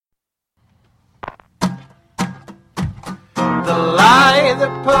The lie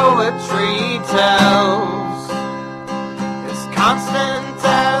that poetry tells is constant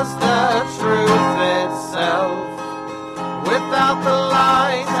as the truth itself. Without the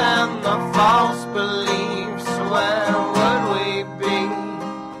lies and the false beliefs, where would we be?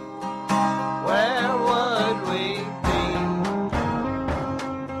 Where would we be?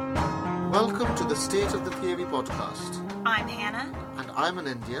 Welcome to the State of the Theory podcast. I'm Hannah. And I'm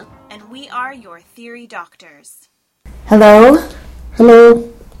Anindya. And we are your theory doctors. Hello.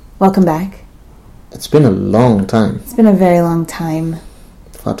 Hello. Welcome back. It's been a long time. It's been a very long time.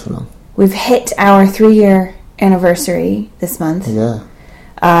 Far too long. We've hit our 3-year anniversary this month. Yeah.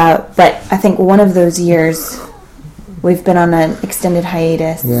 But I think one of those years we've been on an extended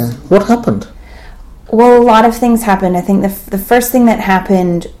hiatus. Yeah. What happened? Well, a lot of things happened. I think the first thing that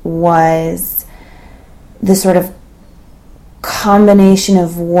happened was the sort of combination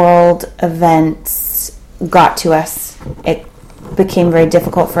of world events got to us. It became very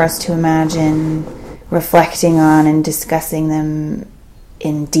difficult for us to imagine reflecting on and discussing them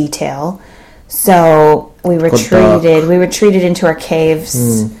in detail. So we retreated into our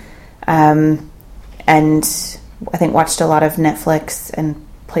caves, and I think watched a lot of Netflix and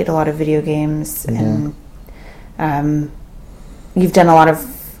played a lot of video games. Yeah. And you've done a lot of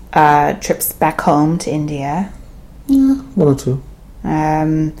trips back home to India. Yeah, one or two.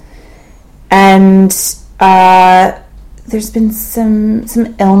 And there's been some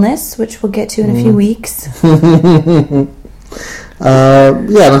illness, which we'll get to in a few weeks. Yeah,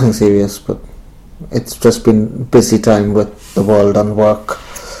 nothing serious, but it's just been busy time with the world and work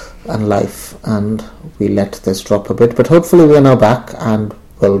and life, and we let this drop a bit. But hopefully we are now back, and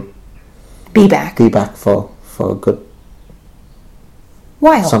we'll Be back for a good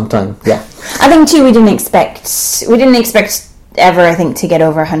while. sometime. Yeah. I think too we didn't expect ever, I think, to get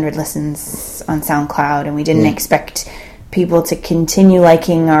over 100 listens on SoundCloud, and we didn't expect people to continue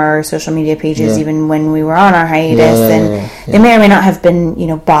liking our social media pages even when we were on our hiatus. They may or may not have been,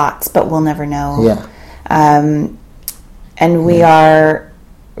 bots, but we'll never know. Yeah. And we're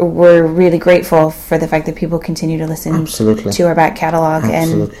really grateful for the fact that people continue to listen Absolutely. to our back catalog.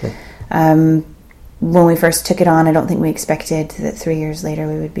 Absolutely. And when we first took it on, I don't think we expected that 3 years later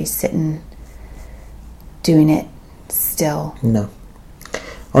we would be sitting doing it still. No.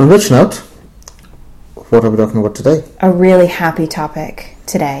 On which note, what are we talking about today? A really happy topic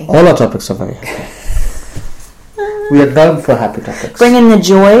today. All our topics are very happy. We are known for happy topics. Bringing the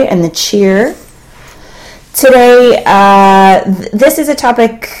joy and the cheer. Today, this is a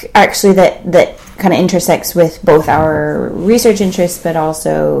topic actually that kind of intersects with both our research interests, but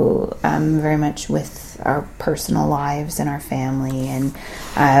also very much with our personal lives and our family. And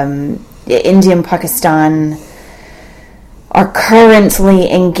India and Pakistan are currently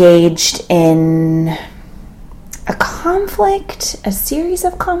engaged in a series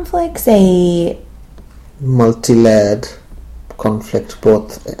of conflicts, a multi-layered conflict,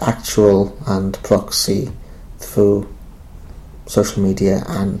 both actual and proxy, through social media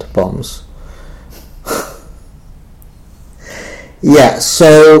and bombs. Yeah,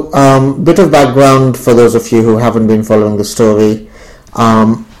 so bit of background for those of you who haven't been following the story.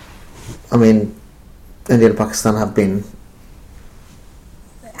 India and Pakistan have been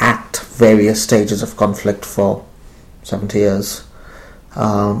at various stages of conflict for 70 years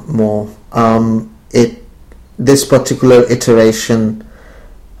more. This particular iteration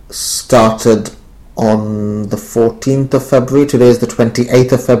started on the 14th of February. Today is the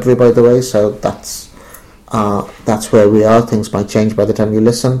 28th of February, by the way, so that's where we are. Things might change by the time you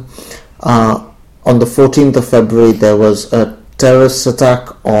listen. On the 14th of February, there was a terrorist attack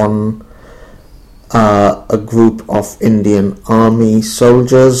on a group of Indian army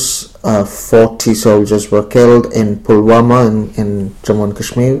soldiers. 40 soldiers were killed in Pulwama in Jammu and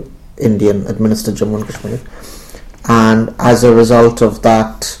Kashmir, Indian administered Jammu and Kashmir. And as a result of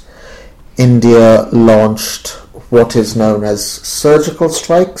that, India launched what is known as surgical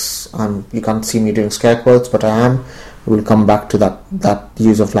strikes. You can't see me doing scare quotes, but I am. We'll come back to that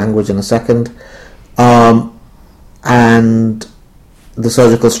use of language in a second. And the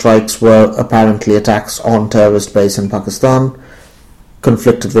surgical strikes were apparently attacks on terrorist base in Pakistan.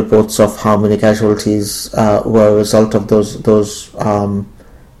 Conflicted reports of how many casualties were a result of those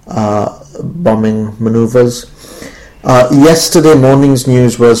bombing maneuvers. Yesterday morning's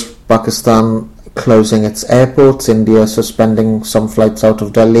news was Pakistan closing its airports, India suspending some flights out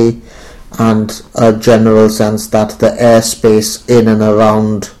of Delhi, and a general sense that the airspace in and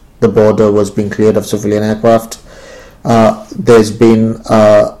around the border was being cleared of civilian aircraft. There's been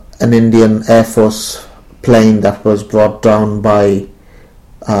an Indian Air Force plane that was brought down by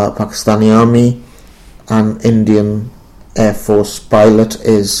Pakistani army, and Indian Air Force pilot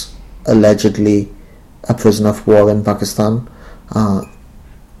is allegedly a prisoner of war in Pakistan.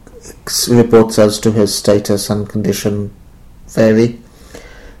 Reports as to his status and condition vary.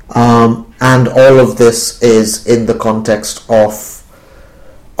 And all of this is in the context of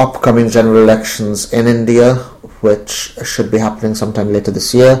upcoming general elections in India, which should be happening sometime later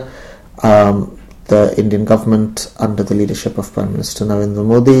this year. The Indian government, under the leadership of Prime Minister Narendra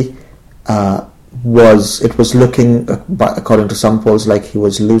Modi, was looking, according to some polls, like he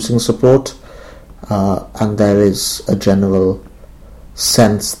was losing support, and there is a general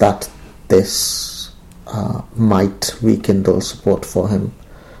sense that this might rekindle support for him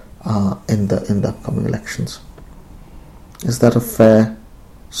in the upcoming elections. Is that a fair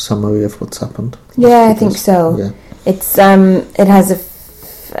summary of what's happened? Yeah, I think so. Yeah. It's it has a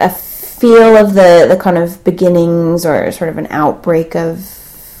feel of the kind of beginnings or sort of an outbreak of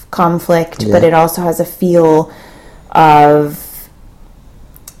conflict, but it also has a feel of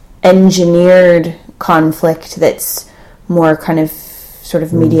engineered conflict that's more kind of sort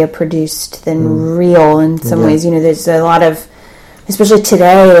of media produced than real in some ways. You know, there's a lot of, especially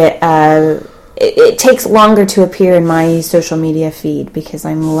today, it takes longer to appear in my social media feed because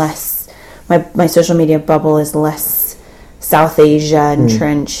I'm less, my social media bubble is less South Asia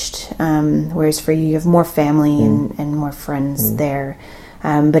entrenched, whereas for you have more family and more friends there.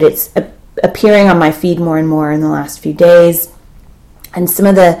 But it's appearing on my feed more and more in the last few days. And some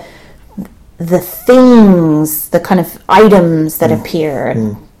of the things, the kind of items that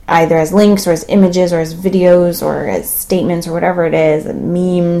appear, either as links or as images or as videos or as statements or whatever it is,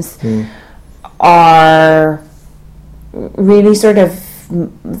 memes, are really sort of,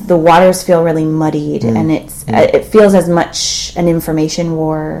 the waters feel really muddied, and it feels as much an information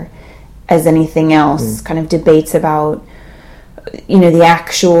war as anything else. Kind of debates about, you know, the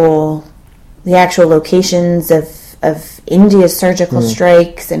actual locations of India's surgical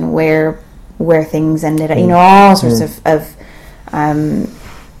strikes and where things ended up, you know, all sorts of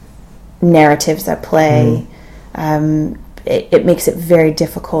narratives at play. It makes it very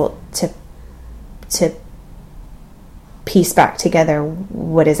difficult to piece back together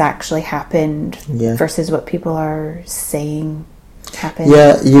what has actually happened versus what people are saying happened.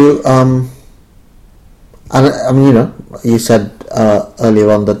 Yeah, you and I mean, you know, you said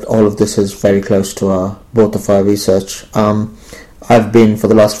earlier on that all of this is very close to both of our research. I've been, for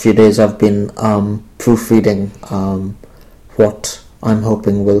the last few days, I've been proofreading what I'm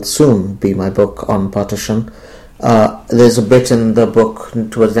hoping will soon be my book on partition. There's a bit in the book,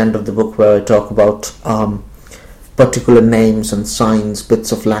 towards the end of the book, where I talk about particular names and signs,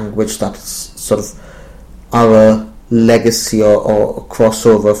 bits of language that's sort of our legacy or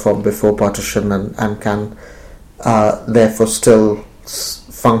crossover from before partition and can therefore still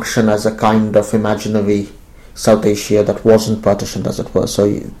function as a kind of imaginary South Asia that wasn't partitioned, as it were.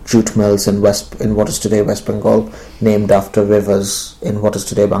 So jute mills in what is today West Bengal, named after rivers in what is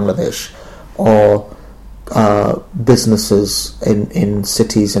today Bangladesh, or businesses in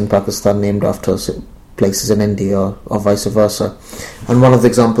cities in Pakistan named after places in India, or vice versa. And one of the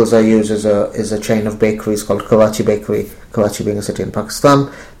examples I use is a chain of bakeries called Karachi Bakery, Karachi being a city in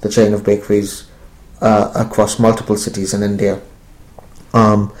Pakistan, the chain of bakeries across multiple cities in India.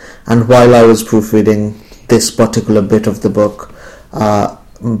 And while I was proofreading this particular bit of the book,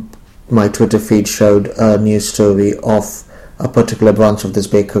 my Twitter feed showed a news story of a particular branch of this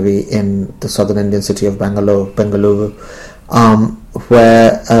bakery in the southern Indian city of Bengaluru,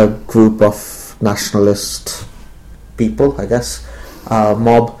 where a group of nationalist people, I guess,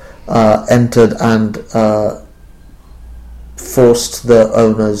 mob, entered and forced the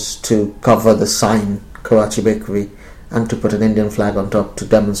owners to cover the sign Karachi Bakery and to put an Indian flag on top to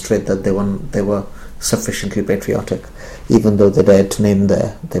demonstrate that they were sufficiently patriotic, even though they dared to name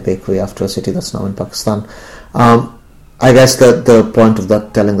their bakery after a city that's now in Pakistan. I guess that the point of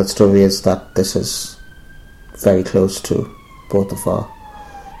that, telling that story, is that this is very close to both of our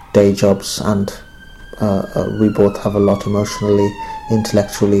day jobs, and we both have a lot emotionally,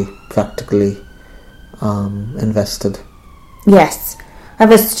 intellectually, practically invested. Yes. I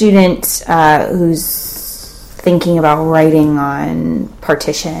have a student who's thinking about writing on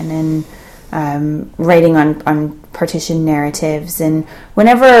partition and writing on partition narratives, and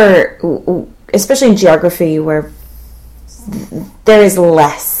whenever, especially in geography, where there is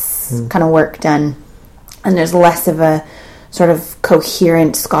less kind of work done and there's less of a sort of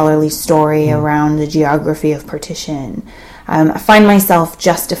coherent scholarly story around the geography of partition, I find myself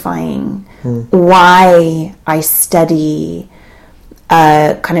justifying why I study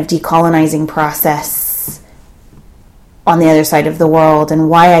a kind of decolonizing process on the other side of the world, and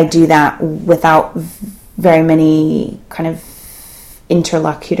why I do that without very many kind of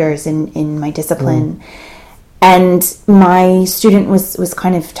interlocutors in my discipline. And my student was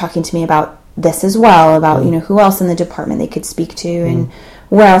kind of talking to me about this as well, about, who else in the department they could speak to and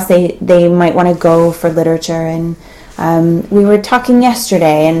where else they might want to go for literature. And we were talking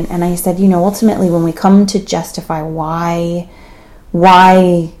yesterday, and I said, ultimately when we come to justify why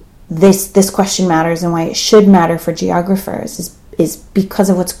this question matters and why it should matter for geographers is because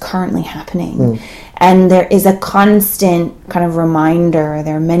of what's currently happening. And there is a constant kind of reminder,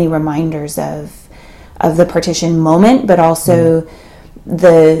 there are many reminders of the partition moment, but also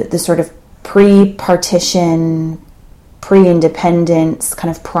the sort of pre-partition, pre-independence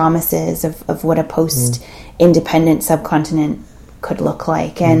kind of promises of what a post-independent subcontinent could look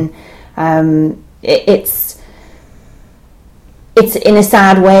like. And it's in a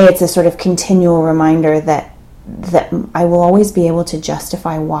sad way, it's a sort of continual reminder that I will always be able to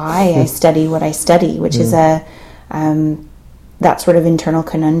justify why I study what I study, which is that sort of internal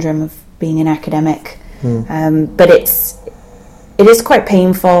conundrum of being an academic. But it is quite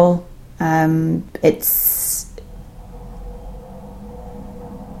painful.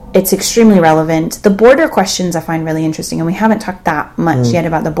 It's extremely relevant. The border questions I find really interesting, and we haven't talked that much yet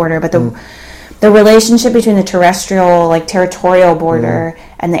about the border, but the relationship between the terrestrial, like territorial border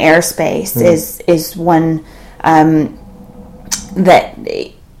and the airspace is one that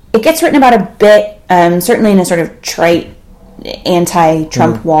it gets written about a bit, certainly in a sort of trite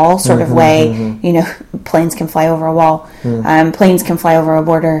anti-Trump wall sort of way. Planes can fly over a wall, planes can fly over a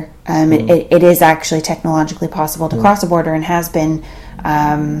border. It is actually technologically possible to cross a border, and has been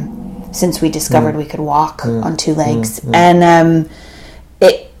since we discovered we could walk on two legs. And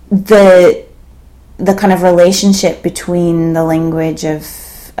the kind of relationship between the language of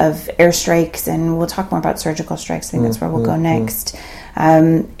airstrikes, and we'll talk more about surgical strikes, I think that's where we'll go next,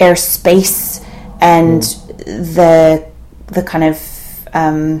 airspace, and the kind of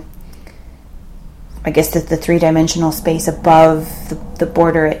I guess that the three-dimensional space above the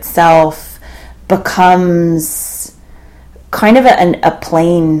border itself becomes kind of a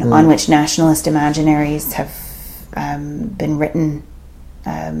plane on which nationalist imaginaries have been written.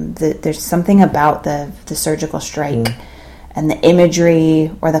 There's something about the surgical strike and the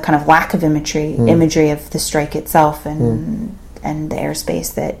imagery, or the kind of lack of imagery of the strike itself and the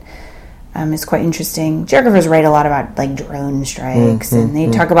airspace that is quite interesting. Geographers write a lot about like drone strikes, and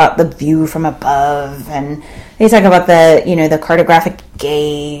they talk about the view from above, and they talk about the the cartographic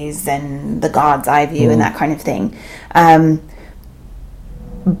gaze and the God's eye view and that kind of thing.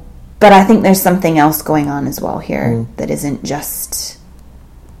 But I think there's something else going on as well here that isn't just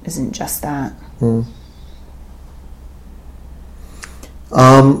that.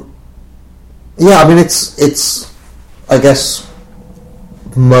 Yeah, I mean it's I guess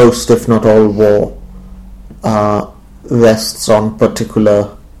most, if not all, war rests on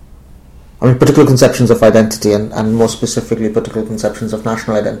particular conceptions of identity, and more specifically particular conceptions of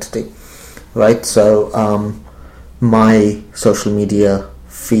national identity, right? So my social media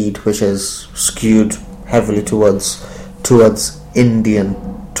feed, which is skewed heavily towards Indian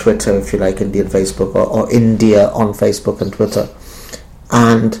Twitter, if you like, Indian Facebook, or India on Facebook and Twitter,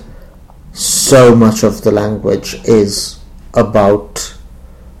 and so much of the language is about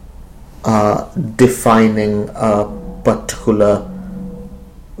defining a particular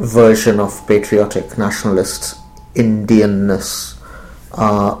version of patriotic nationalist Indianness,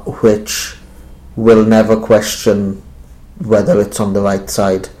 which will never question whether it's on the right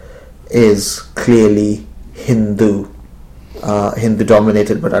side, is clearly Hindu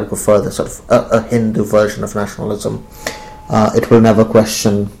dominated, but I'll go further, sort of a Hindu version of nationalism. It will never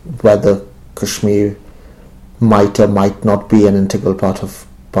question whether Kashmir might or might not be an integral part of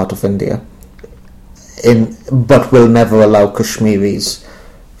India, but will never allow Kashmiris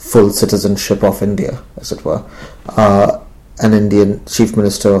full citizenship of India, as it were. An Indian chief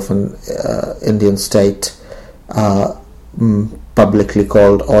minister of an Indian state publicly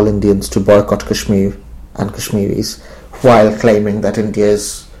called all Indians to boycott Kashmir and Kashmiris, while claiming that India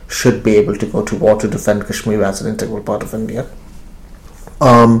should be able to go to war to defend Kashmir as an integral part of India.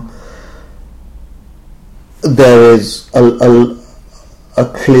 There is a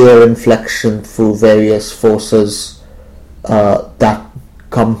clear inflection through various forces that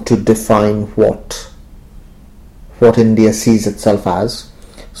come to define what India sees itself as.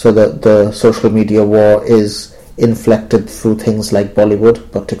 So the social media war is inflected through things like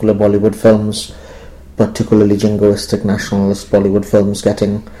Bollywood, particular Bollywood films, particularly jingoistic nationalist Bollywood films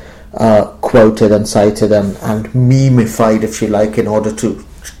getting quoted and cited and memeified, if you like, in order to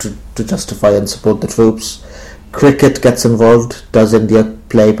justify and support the troops. Cricket gets involved. Does India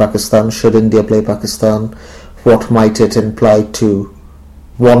play Pakistan? Should India play Pakistan? What might it imply to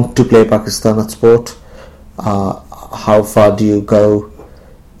want to play Pakistan at sport? How far do you go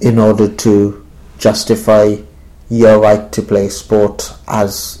in order to justify your right to play sport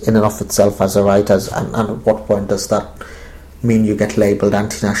as in and of itself as a right, and at what point does that mean you get labelled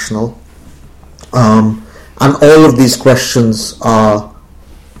anti-national? And all of these questions are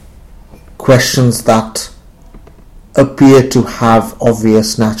questions that appear to have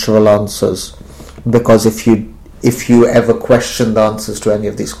obvious natural answers, because if you ever question the answers to any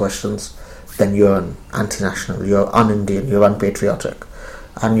of these questions, then you're an anti-national, you're un-Indian, you're unpatriotic,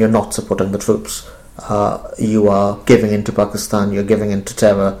 and you're not supporting the troops. You are giving into Pakistan, you're giving into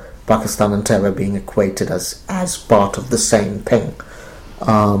terror, Pakistan and terror being equated as part of the same thing.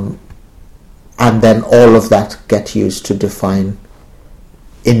 And then all of that get used to define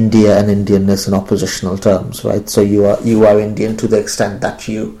India and Indianness in oppositional terms, right? So you are Indian to the extent that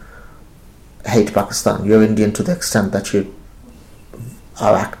you hate Pakistan. You're Indian to the extent that you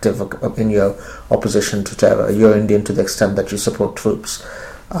are active in your opposition to terror. You're Indian to the extent that you support troops.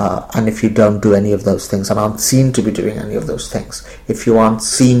 And if you don't do any of those things and aren't seen to be doing any of those things, if you aren't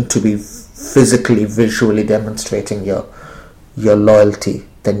seen to be physically, visually demonstrating your loyalty,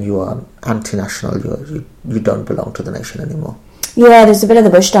 then you are anti-national. You don't belong to the nation anymore. Yeah, there's a bit of the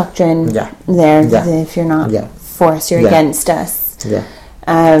Bush doctrine there. Yeah. If you're not for us, you're Yeah. against us. Yeah.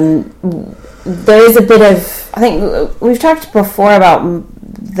 There is a bit of, I think we've talked before about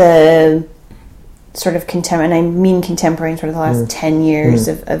the sort of and I mean contemporary, sort of the last 10 years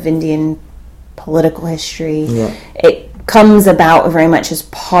of Indian political history. Yeah. It comes about very much as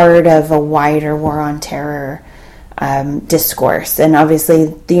part of a wider war on terror discourse, and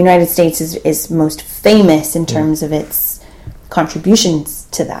obviously the United States is most famous in terms of its contributions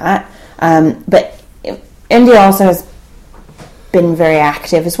to that, but India also has been very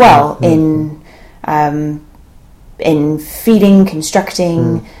active as well in feeding,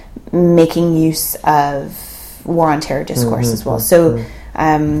 constructing, making use of war on terror discourse as well. So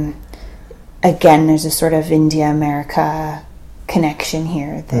again, there's a sort of India-America connection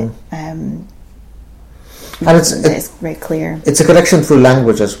here that and it's very clear. It's a connection through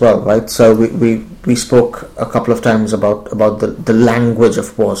language as well, right? So we spoke a couple of times about the language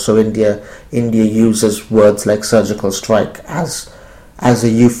of war. So India uses words like surgical strike as a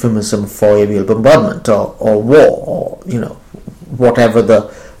euphemism for aerial bombardment or war, or whatever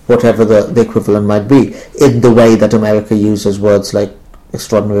the equivalent might be, in the way that America uses words like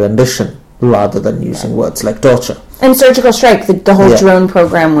extraordinary rendition rather than using words like torture. And surgical strike, the whole drone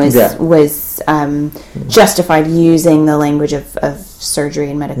program was justified using the language of surgery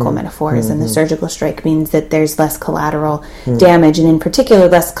and medical metaphors, and the surgical strike means that there's less collateral damage, and in particular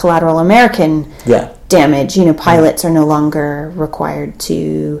less collateral American damage. Pilots are no longer required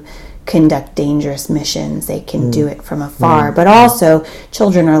to conduct dangerous missions. They can do it from afar, but also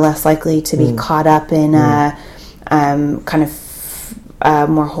children are less likely to be caught up in a kind of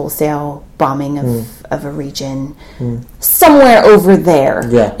more wholesale bombing of a region. Somewhere over there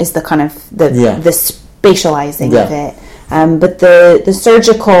is the kind of the spatializing of it. But the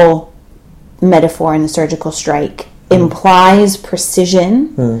surgical metaphor and the surgical strike implies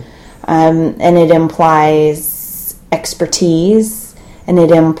precision, and it implies expertise, and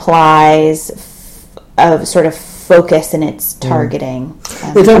it implies a sort of focus in its targeting,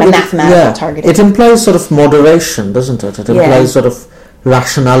 mathematical targeting. It implies sort of moderation, doesn't it? It implies sort of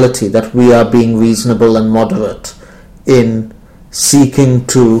rationality, that we are being reasonable and moderate in seeking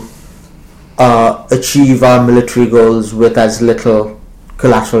to achieve our military goals with as little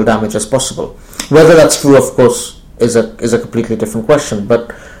collateral damage as possible. Whether that's true, of course, is a completely different question,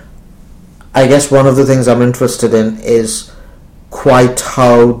 but I guess one of the things I'm interested in is quite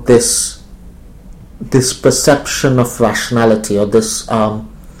how this perception of rationality, or this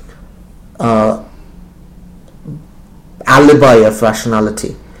alibi of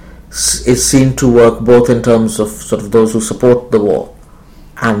rationality, is seen to work both in terms of sort of those who support the war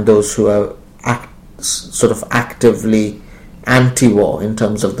and those who are sort of actively anti-war in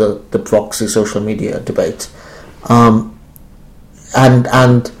terms of the proxy social media debate, and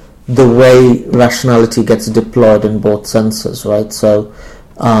the way rationality gets deployed in both senses, right? So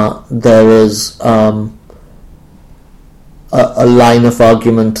there is a line of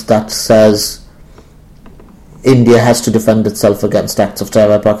argument that says India has to defend itself against acts of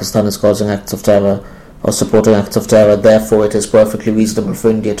terror, Pakistan is causing acts of terror or supporting acts of terror, therefore it is perfectly reasonable for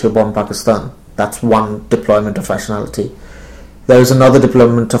India to bomb Pakistan. That's one deployment of rationality. There is another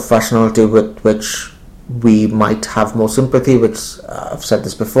deployment of rationality with which we might have more sympathy, which I've said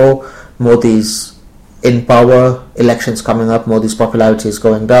this before. Modi's in power, elections coming up, Modi's popularity is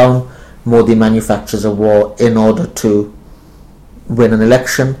going down, Modi manufactures a war in order to win an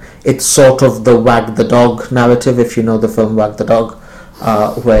election. It's sort of the wag the dog narrative, if you know the film Wag the Dog,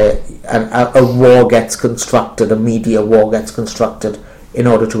 where a war gets constructed, a media war gets constructed in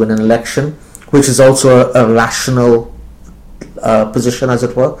order to win an election, which is also a rational position, as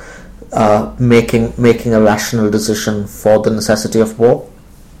it were, making a rational decision for the necessity of war.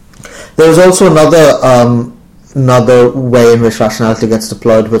 There is also another way in which rationality gets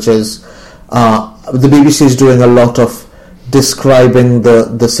deployed, which is the BBC is doing a lot of describing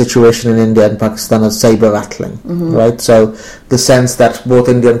the situation in India and Pakistan as saber rattling, right? So the sense that both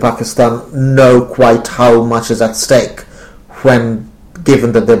India and Pakistan know quite how much is at stake when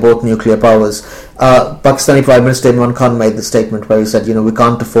given that they're both nuclear powers. Pakistani Prime Minister Imran Khan made the statement where he said, we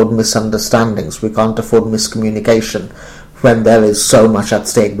can't afford misunderstandings, we can't afford miscommunication when there is so much at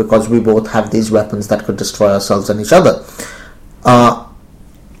stake, because we both have these weapons that could destroy ourselves and each other.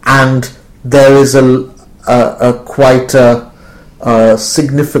 And there is quite a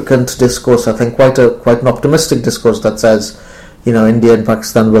significant discourse, I think, quite an optimistic discourse that says, India and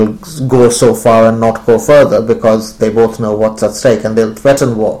Pakistan will go so far and not go further because they both know what's at stake, and they'll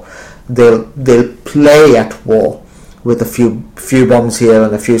threaten war. They'll play at war with a few bombs here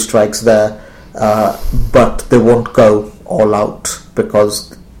and a few strikes there, but they won't go all out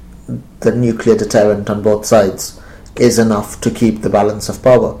because the nuclear deterrent on both sides is enough to keep the balance of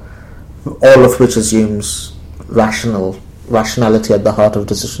power. All of which assumes rationality at the heart of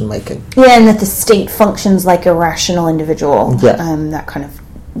decision making. Yeah, and that the state functions like a rational individual. Yeah. That kind of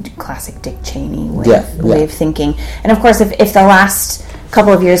classic Dick Cheney way of thinking. And of course, if the last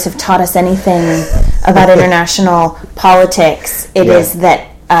couple of years have taught us anything about international politics, it is that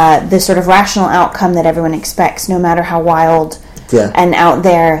the sort of rational outcome that everyone expects, no matter how wild and out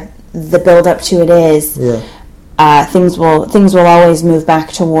there the build up to it is, things will always move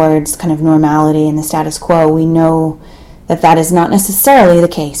back towards kind of normality and the status quo. We know that is not necessarily the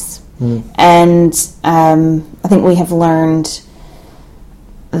case, and I think we have learned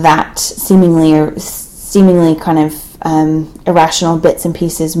that seemingly kind of irrational bits and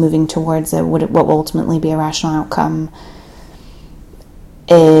pieces moving towards what will ultimately be a rational outcome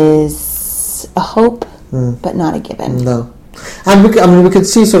is a hope, but not a given. No. And we can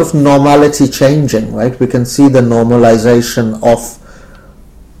see sort of normality changing, right? We can see the normalization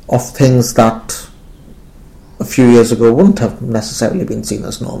of things that a few years ago wouldn't have necessarily been seen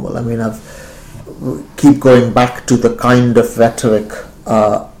as normal. I mean, keep going back to the kind of rhetoric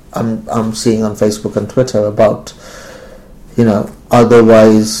I'm seeing on Facebook and Twitter about,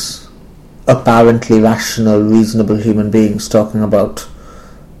 otherwise apparently rational, reasonable human beings talking about,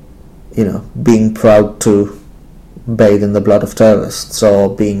 being proud to bathe in the blood of terrorists, or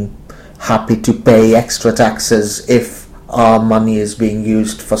being happy to pay extra taxes if our money is being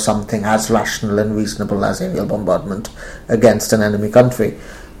used for something as rational and reasonable as aerial bombardment against an enemy country.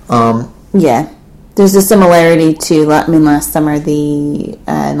 There's a similarity to, last summer,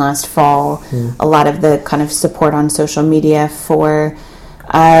 and last fall, a lot of the kind of support on social media for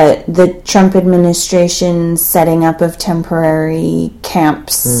the Trump administration setting up of temporary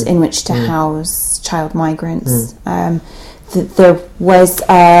camps in which to house child migrants. There was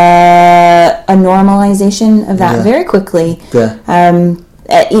a normalization of that very quickly,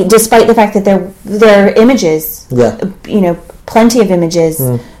 despite the fact that there are images, plenty of images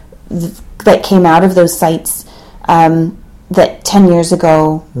that came out of those sites that 10 years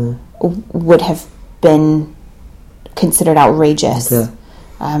ago would have been considered outrageous.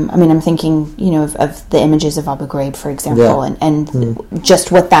 I'm thinking, of the images of Abu Ghraib, for example, and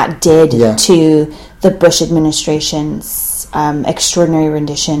just what that did to the Bush administration's extraordinary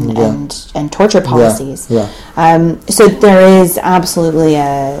rendition and torture policies. So there is absolutely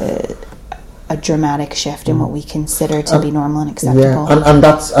a dramatic shift in what we consider to be normal and acceptable.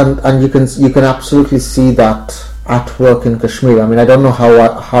 And you can absolutely see that at work in Kashmir. I mean, I don't know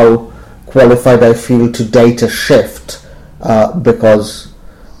how qualified I feel to date a shift because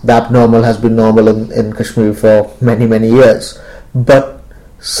the abnormal has been normal in Kashmir for many, many years. But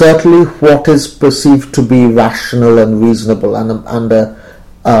certainly what is perceived to be rational and reasonable and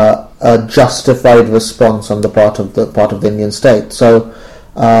a justified response on the part of the Indian state. So,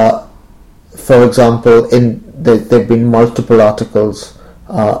 for example, there have been multiple articles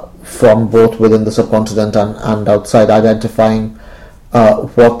from both within the subcontinent and outside identifying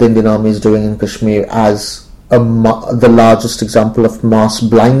what the Indian Army is doing in Kashmir as the largest example of mass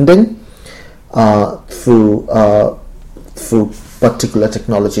blinding through particular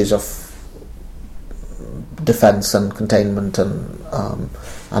technologies of defense and containment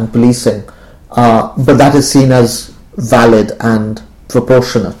and policing, but that is seen as valid and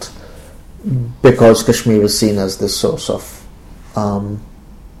proportionate because Kashmir is seen as this source of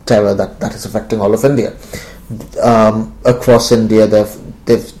terror that is affecting all of India. Across India, there've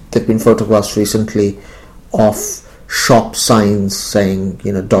been photographs recently of shop signs saying,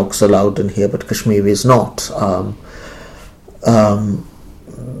 dogs allowed in here, but Kashmiri is not.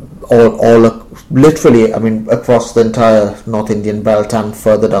 Literally, across the entire North Indian belt and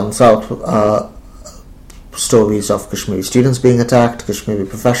further down south, stories of Kashmiri students being attacked, Kashmiri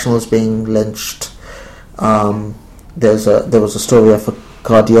professionals being lynched. There was a story of a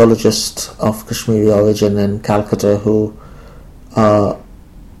cardiologist of Kashmiri origin in Calcutta who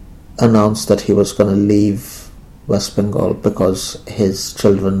announced that he was going to leave West Bengal because his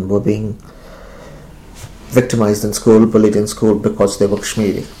children were being victimized in school, bullied in school because they were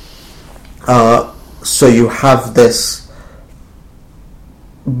Kashmiri. So you have this,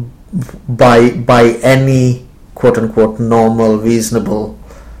 by any quote-unquote normal, reasonable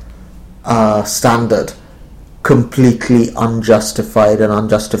standard, completely unjustified and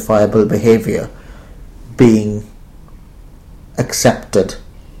unjustifiable behavior being accepted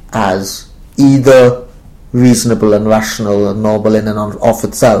as either reasonable and rational and normal in and of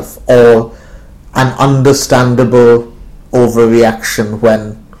itself, or an understandable overreaction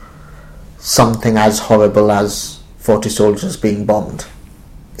when something as horrible as 40 soldiers being bombed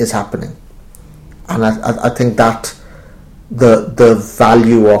is happening. And I think that the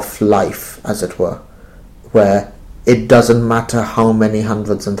value of life, as it were, where it doesn't matter how many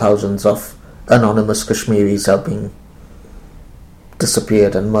hundreds and thousands of anonymous Kashmiris are being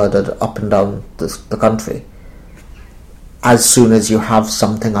disappeared and murdered up and down the country, as soon as you have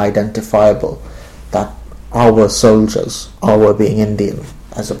something identifiable that our soldiers, our being Indian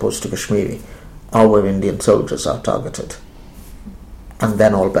as opposed to Kashmiri, our Indian soldiers are targeted, and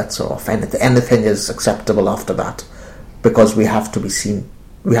then all bets are off. Anything is acceptable after that, because we have to be seen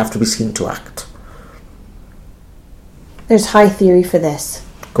to act. There's high theory for this.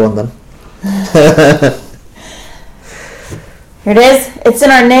 Go on then. Here it is. It's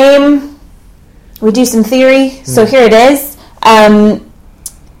in our name. We do some theory. So here it is. A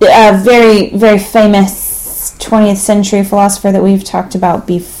very, very famous 20th century philosopher that we've talked about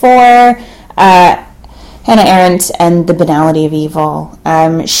before, Hannah Arendt, and the banality of evil.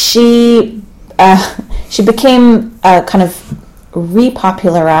 She became kind of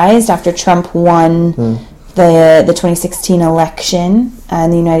repopularized after Trump won the 2016 election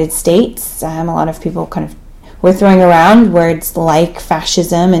in the United States. A lot of people kind of were throwing around words like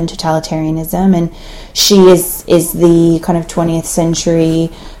fascism and totalitarianism, and she is the kind of 20th century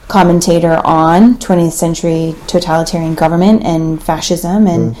commentator on 20th century totalitarian government and fascism,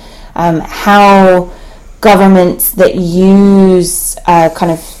 and how governments that use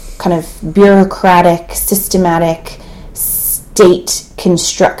kind of bureaucratic, systematic,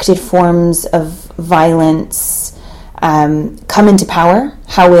 state-constructed forms of violence come into power,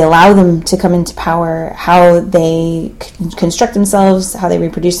 how we allow them to come into power, how they construct themselves, how they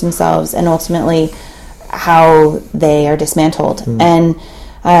reproduce themselves, and ultimately how they are dismantled. And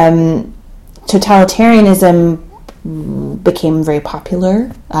totalitarianism became very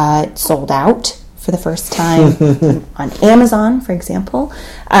popular. It sold out for the first time on Amazon, for example.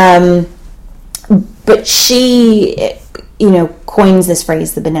 But she, coins this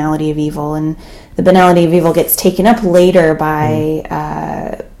phrase, the banality of evil, and the banality of evil gets taken up later by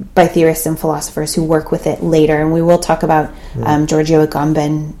theorists and philosophers who work with it later. And we will talk about Giorgio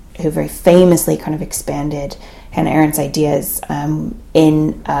Agamben, who very famously kind of expanded Hannah Arendt's ideas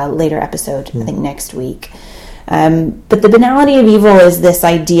in a later episode, I think next week. But the banality of evil is this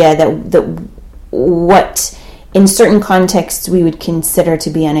idea that what in certain contexts we would consider to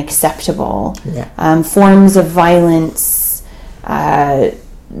be unacceptable, forms of violence,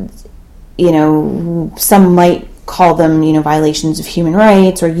 some might call them, violations of human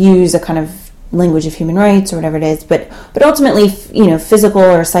rights, or use a kind of language of human rights or whatever it is, but ultimately, physical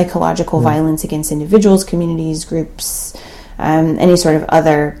or psychological violence against individuals, communities, groups, any sort of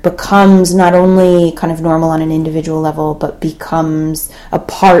other, becomes not only kind of normal on an individual level, but becomes a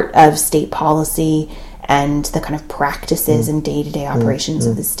part of state policy and the kind of practices and day-to-day operations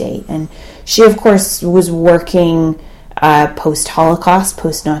of the state. And she, of course, was working post-Holocaust,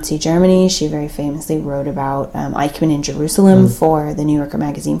 post-Nazi Germany. She very famously wrote about Eichmann in Jerusalem for the New Yorker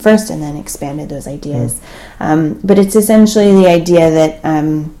magazine first, and then expanded those ideas. But it's essentially the idea that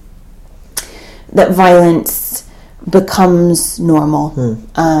that violence becomes normal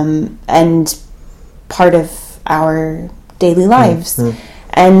and part of our daily lives.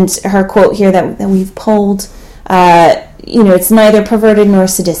 And her quote here that we've pulled, it's neither perverted nor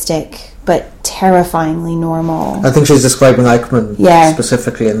sadistic, but terrifyingly normal. I think she's describing Eichmann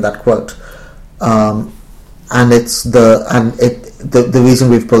specifically in that quote, and the reason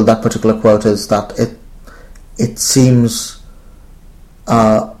we've pulled that particular quote is that it seems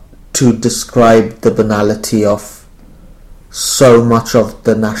to describe the banality of so much of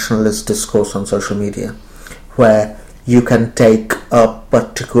the nationalist discourse on social media, where you can take a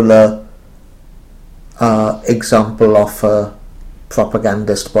particular example of a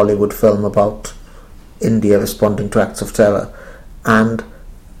propagandist Bollywood film about India responding to acts of terror and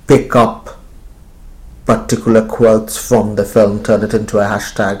pick up particular quotes from the film, turn it into a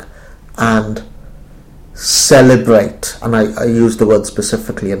hashtag, and celebrate, and I use the word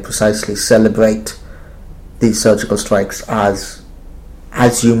specifically and precisely, celebrate these surgical strikes as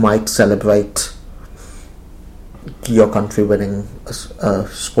you might celebrate your country winning a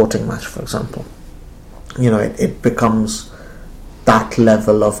sporting match, for example. It becomes that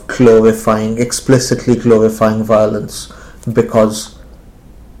level of explicitly glorifying violence, because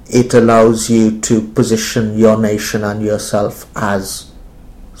it allows you to position your nation and yourself as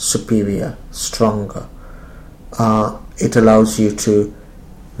superior, stronger. It allows you to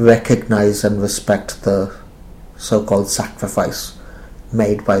recognize and respect the so-called sacrifice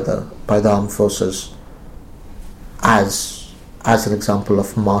made by the armed forces as an example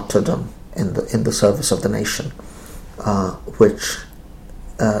of martyrdom in the service of the nation, which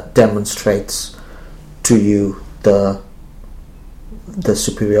demonstrates to you the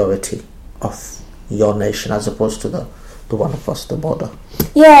superiority of your nation as opposed to the one across the border.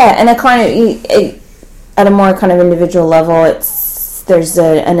 Yeah, and at a more kind of individual level, there's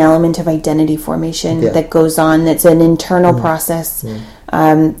an element of identity formation that goes on. That's an internal process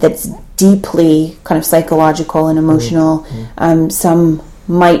that's deeply kind of psychological and emotional. Some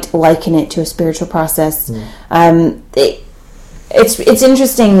might liken it to a spiritual process. It's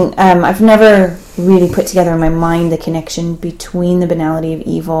interesting. I've never really put together in my mind the connection between the banality of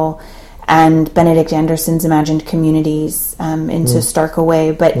evil and Benedict Anderson's imagined communities in so stark a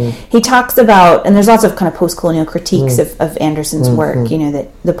way. But he talks about, and there's lots of kind of post-colonial critiques of Anderson's work, that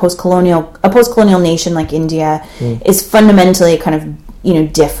a post-colonial nation like India is fundamentally kind of,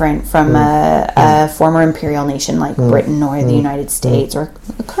 different from a former imperial nation like Britain or the United States, or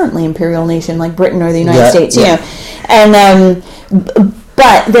a currently imperial nation like Britain or the United States, And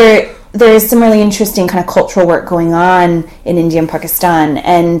but there is some really interesting kind of cultural work going on in India and Pakistan,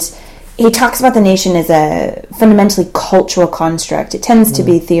 and he talks about the nation as a fundamentally cultural construct. It tends to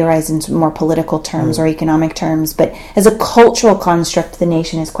be theorized in more political terms or economic terms, but as a cultural construct, the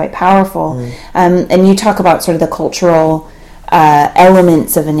nation is quite powerful. And you talk about sort of the cultural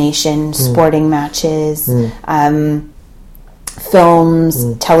elements of a nation, sporting matches,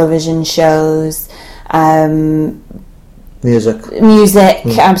 films, television shows, music,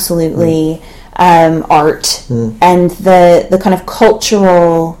 absolutely, art, and the kind of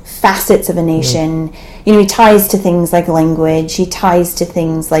cultural facets of a nation. He ties to things like language, he ties to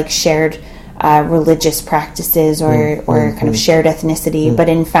things like shared religious practices or kind of shared ethnicity, but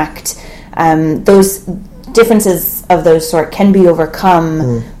in fact those differences of those sort can be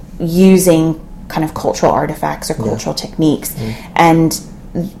overcome using kind of cultural artifacts or cultural techniques. And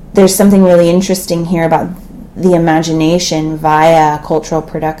there's something really interesting here about the imagination via cultural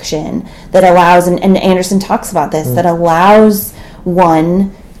production that allows, and Anderson talks about this, that allows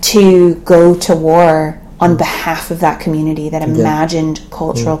one to go to war on behalf of that community, that imagined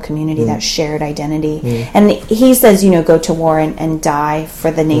cultural community, that shared identity. And he says, go to war and die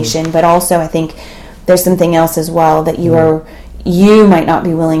for the nation, but also I think there's something else as well, that you might not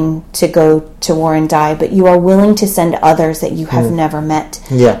be willing to go to war and die, but you are willing to send others that you have never met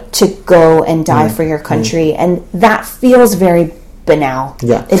to go and die for your country, and that feels very banal.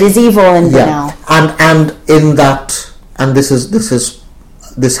 It is evil and banal. And in that, and this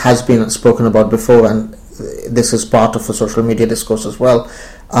has been spoken about before, and this is part of the social media discourse as well.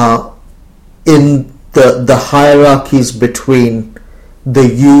 In the hierarchies between the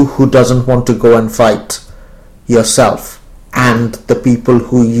you who doesn't want to go and fight yourself and the people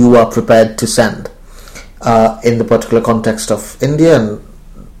who you are prepared to send, in the particular context of India, and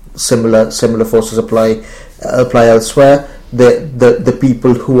similar forces apply elsewhere. The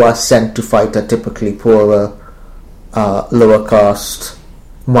people who are sent to fight are typically poorer, lower caste,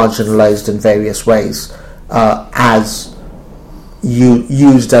 marginalized in various ways, as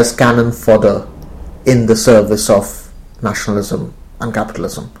used as cannon fodder in the service of nationalism and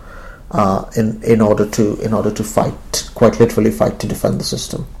capitalism, in order to fight, quite literally fight to defend the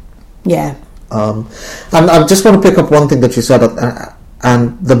system. And I just want to pick up one thing that you said,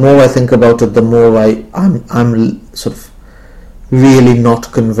 and the more I think about it, the more I'm sort of really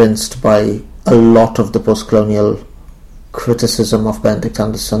not convinced by a lot of the post-colonial criticism of Benedict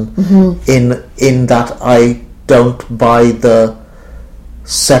Anderson, in that I don't buy the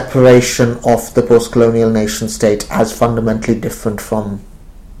separation of the post-colonial nation state as fundamentally different from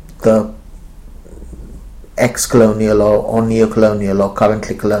the ex-colonial or neo-colonial or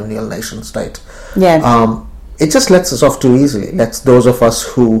currently colonial nation state. It just lets us off too easily. Lets those of us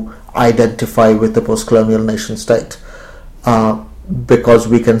who identify with the post-colonial nation state, because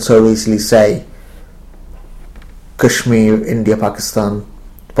we can so easily say Kashmir, India, Pakistan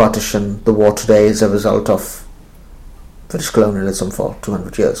partition, the war today is a result of British colonialism for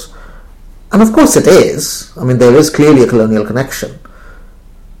 200 years. And of course it is. I mean, there is clearly a colonial connection.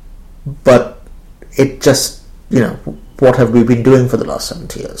 But it just, what have we been doing for the last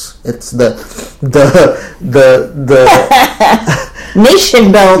 70 years? It's the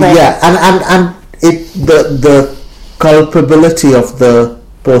nation building. Yeah, and the culpability of the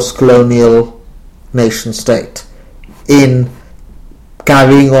post-colonial nation state in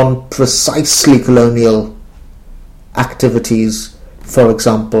carrying on precisely colonial activities, for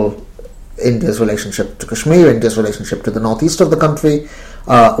example, India's relationship to Kashmir, India's relationship to the northeast of the country,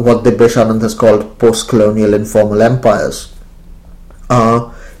 what Dibyesh Anand has called post-colonial informal empires,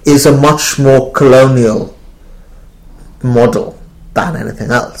 is a much more colonial model than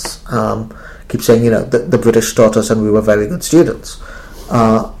anything else. Keep saying, the British taught us and we were very good students.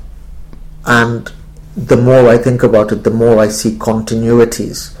 And the more I think about it, the more I see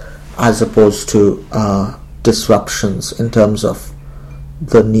continuities as opposed to disruptions in terms of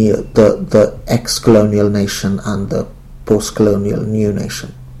the ex-colonial nation and the post-colonial new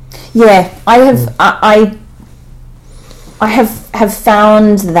nation. Yeah, I have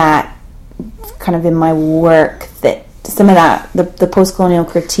found that kind of in my work, that some of that the post-colonial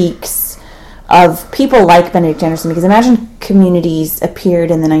critiques of people like Benedict Anderson, because Imagine Communities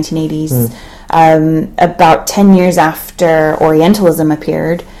appeared in the 1980s, about 10 years after Orientalism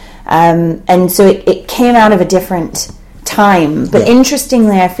appeared, and so it came out of a different time. But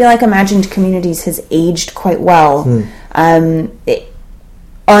interestingly, I feel like Imagined Communities has aged quite well,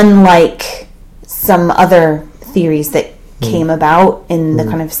 unlike some other theories that came about in the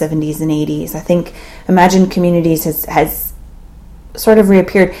kind of 70s and 80s. I think Imagined Communities has sort of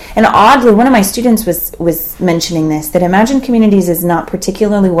reappeared. And oddly, one of my students was mentioning this, that Imagined Communities is not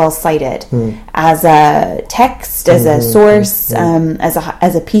particularly well cited as a text, as a source,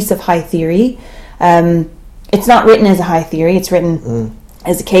 as a piece of high theory. It's not written as a high theory, it's written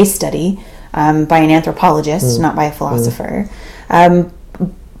as a case study by an anthropologist, not by a philosopher.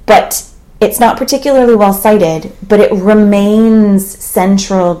 But it's not particularly well cited, but it remains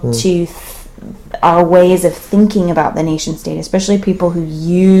central to our ways of thinking about the nation state, especially people who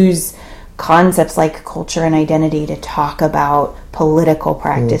use concepts like culture and identity to talk about political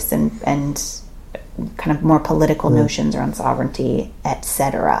practice and kind of more political notions around sovereignty,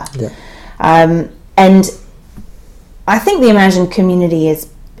 etc. And I think the Imagined Community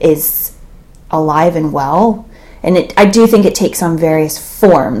is alive and well, and I do think it takes on various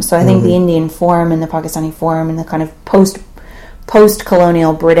forms. So I think the Indian form and the Pakistani form and the kind of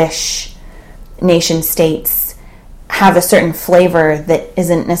post-colonial British nation states have a certain flavor that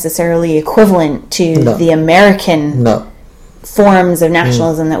isn't necessarily equivalent to the American forms of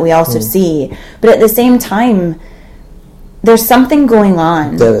nationalism that we also see. But at the same time, there's something going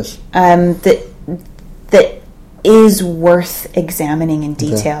on that is worth examining in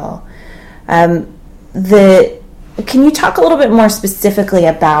detail. Can you talk a little bit more specifically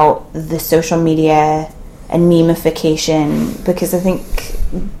about the social media and memification? Because I think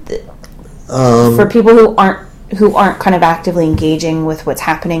for people who aren't kind of actively engaging with what's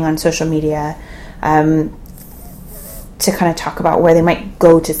happening on social media, to kind of talk about where they might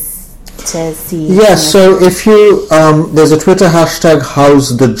go to see. Yeah, so if you there's a Twitter hashtag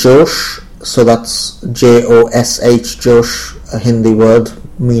How's the Josh, so that's JOSH, Josh, a Hindi word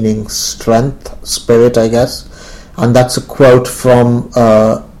meaning strength, spirit, I guess, and that's a quote from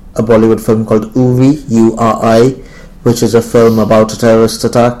a Bollywood film called Uri, URI, which is a film about a terrorist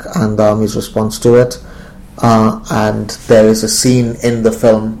attack and the army's response to it. And there is a scene in the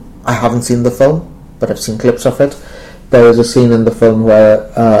film, I haven't seen the film, but I've seen clips of it. There is a scene in the film where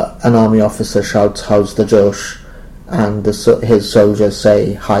an army officer shouts, "How's the Josh?" and his soldiers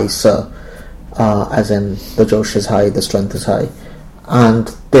say, "Hi, sir," as in the Josh is high, the strength is high.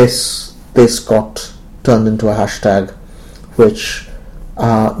 And this got turned into a hashtag, which,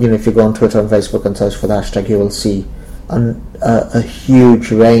 if you go on Twitter and Facebook and search for the hashtag, you will see a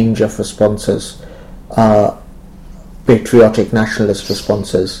huge range of responses, patriotic nationalist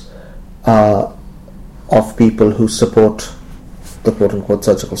responses, of people who support the quote-unquote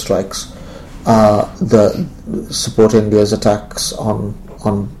surgical strikes, the support India's attacks on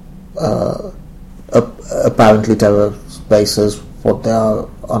apparently terror bases. What they are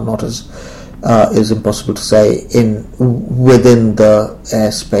not is impossible to say within the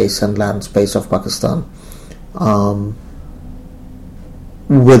airspace and land space of Pakistan.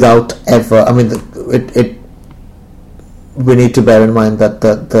 Without ever, I mean, we need to bear in mind that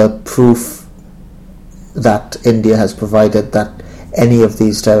the proof that India has provided that any of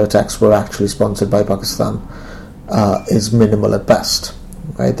these terror attacks were actually sponsored by Pakistan is minimal at best,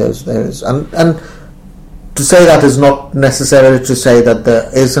 right? There's and to say that is not necessarily to say that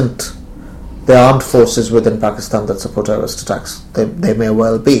there aren't forces within Pakistan that support terrorist attacks. They may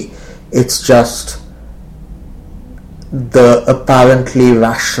well be. It's just the apparently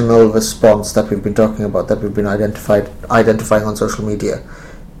rational response that we've been talking about, that we've been identifying on social media,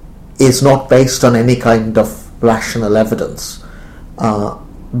 is not based on any kind of rational evidence,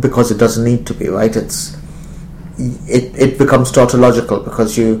 because it doesn't need to be, right? It becomes tautological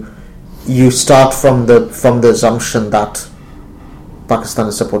because you start from the assumption that Pakistan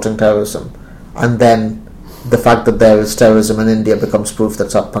is supporting terrorism, and then the fact that there is terrorism in India becomes proof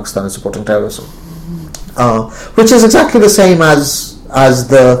that Pakistan is supporting terrorism, which is exactly the same as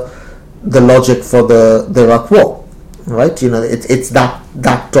the logic for the Iraq War, right? It's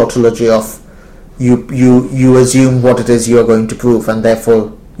that tautology of you assume what it is you are going to prove, and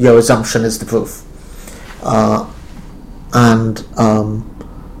therefore your assumption is the proof,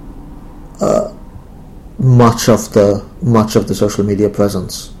 much of the social media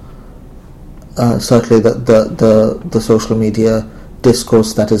presence, certainly the social media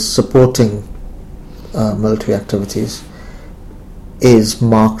discourse that is supporting military activities, is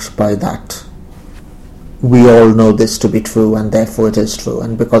marked by that. We all know this to be true, and therefore it is true,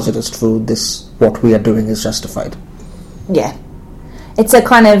 and because it is true, what we are doing is justified. Yeah, it's a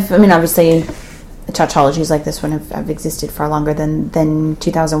kind of, I mean, obviously tautologies like this one have existed far longer than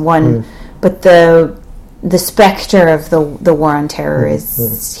 2001, but the spectre of the war on terror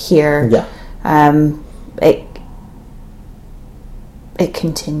is here. Yeah. It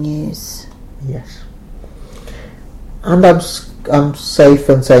continues. Yes. And I'm safe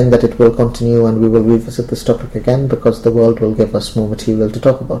in saying that it will continue, and we will revisit this topic again because the world will give us more material to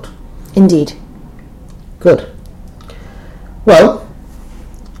talk about. Indeed. Good. Well,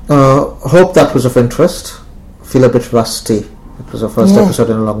 hope that was of interest. Feel a bit rusty. It was our first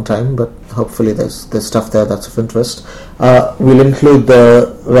episode in a long time, but hopefully there's stuff there that's of interest. We'll include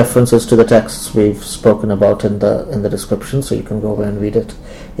the references to the texts we've spoken about in the description, so you can go over and read it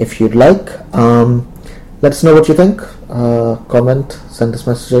if you'd like. Let us know what you think. Comment, send us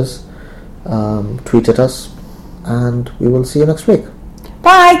messages, tweet at us, and we will see you next week.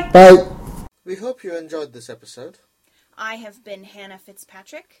 Bye! Bye! We hope you enjoyed this episode. I have been Hannah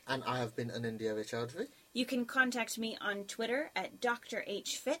Fitzpatrick. And I have been Anindya Vichowdhury. You can contact me on Twitter at Dr.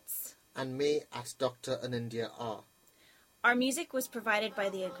 H. Fitz. And me at Dr. Anindya R. Our music was provided by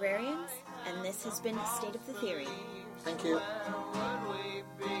the Agrarians, and this has been State of the Theory. Thank you. Where would we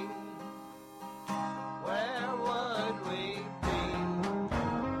be?